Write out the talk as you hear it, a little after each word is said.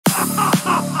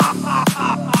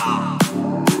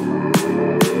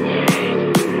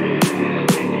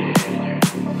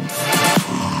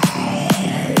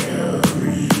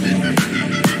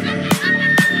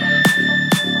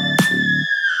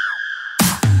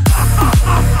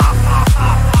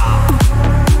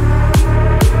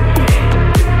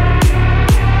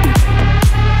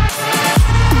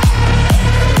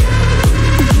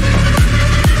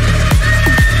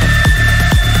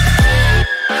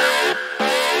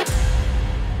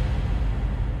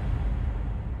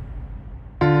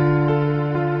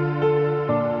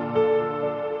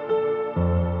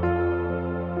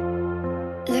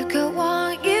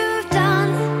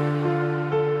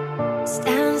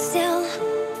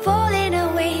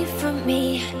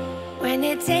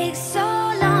take so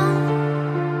long?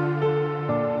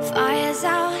 Fire's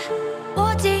out,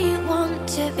 what do you want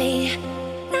to be?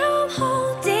 Now I'm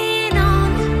holding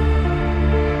on.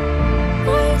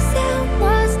 What you said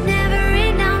was never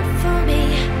enough for me.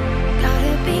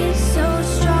 Gotta be so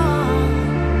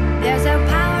strong. There's a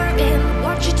power in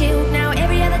what you do. Now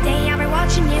every other day I'll be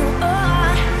watching you.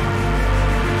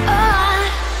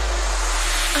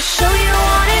 I'll show you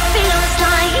what it feels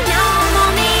like. Now I'm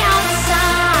on the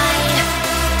outside.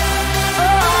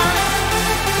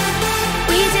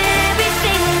 We did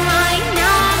everything right.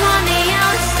 Now I'm on the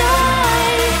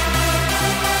outside.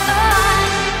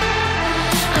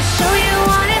 I'll show you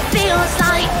what it feels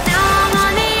like. Now I'm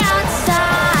on the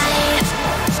outside.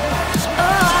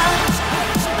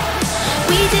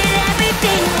 We did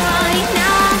everything right.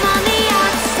 Now I'm on the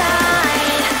outside.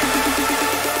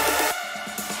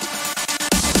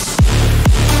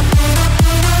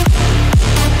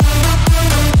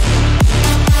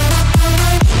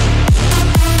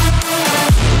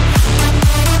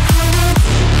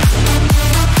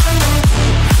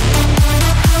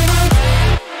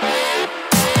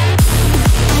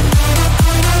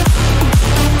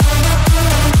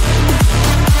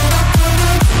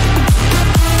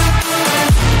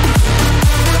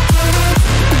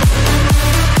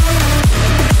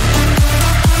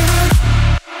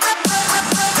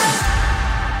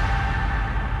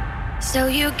 So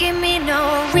you give me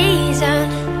no reason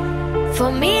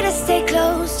for me to stay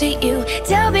close to you.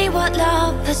 Tell me what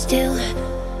love is still.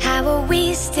 How are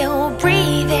we still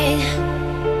breathing?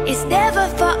 It's never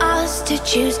for us to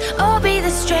choose or be the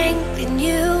strength in